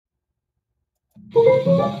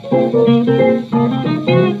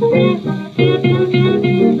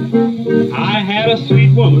I had a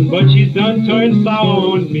sweet woman, but she's done turned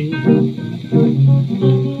sour on me.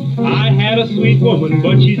 I had a sweet woman,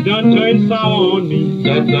 but she's done turned sour on me.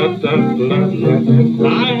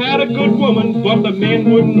 I had a good woman, but the men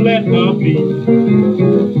wouldn't let her be.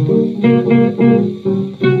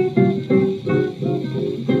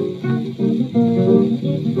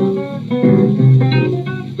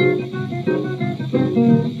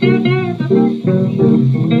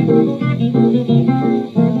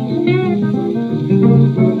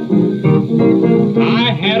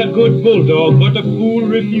 I had a good bulldog, but the fool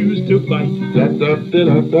refused to bite.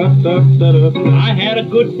 I had a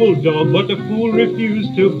good bulldog, but the fool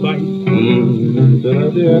refused to bite.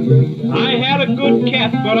 I had a good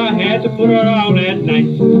cat, but I had to put her out at night.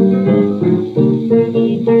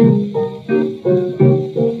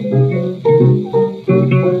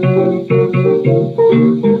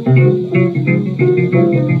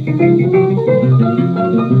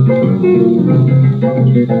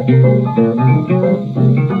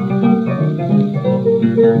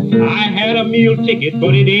 I had a meal ticket,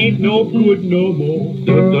 but it ain't no good no more.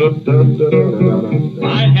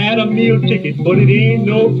 I had a meal ticket, but it ain't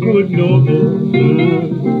no good no more.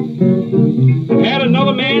 Had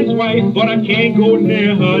another man's wife, but I can't go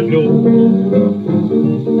near her door.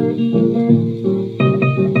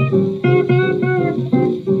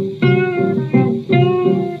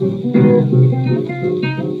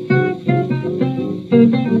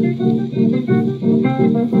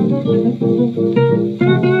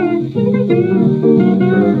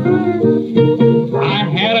 I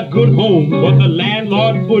had a good home, but the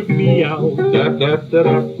landlord put me out.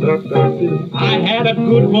 I had a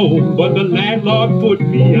good home, but the landlord put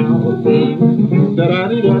me out.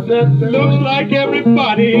 Looks like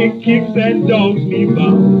everybody kicks and dogs me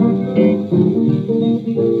about.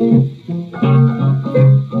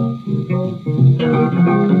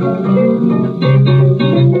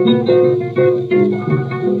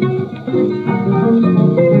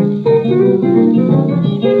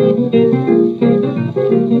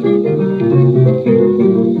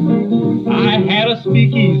 I had a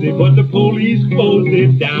speakeasy, but the police closed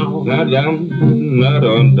it down.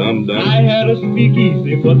 I had a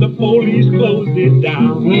speakeasy, but the police closed it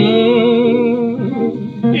down.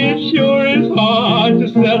 It sure is hard to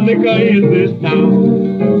sell liquor in this town.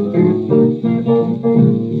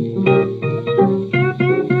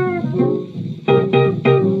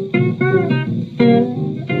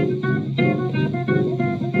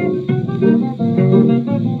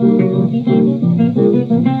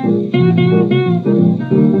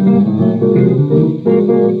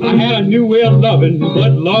 I had a new way of loving,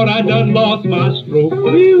 but Lord, I done lost my stroke.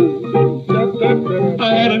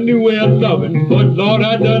 I had a new way of loving, but Lord,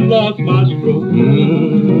 I done lost my stroke.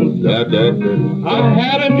 I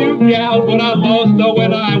had a new gal, but I lost her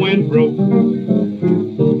when I went broke.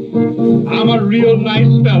 I'm a real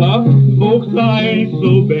nice fella, folks, I ain't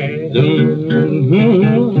so bad.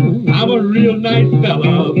 I'm a real nice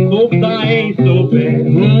fella, folks, I ain't so bad.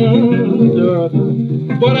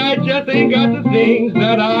 But I just ain't got the things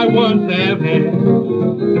that I once have had.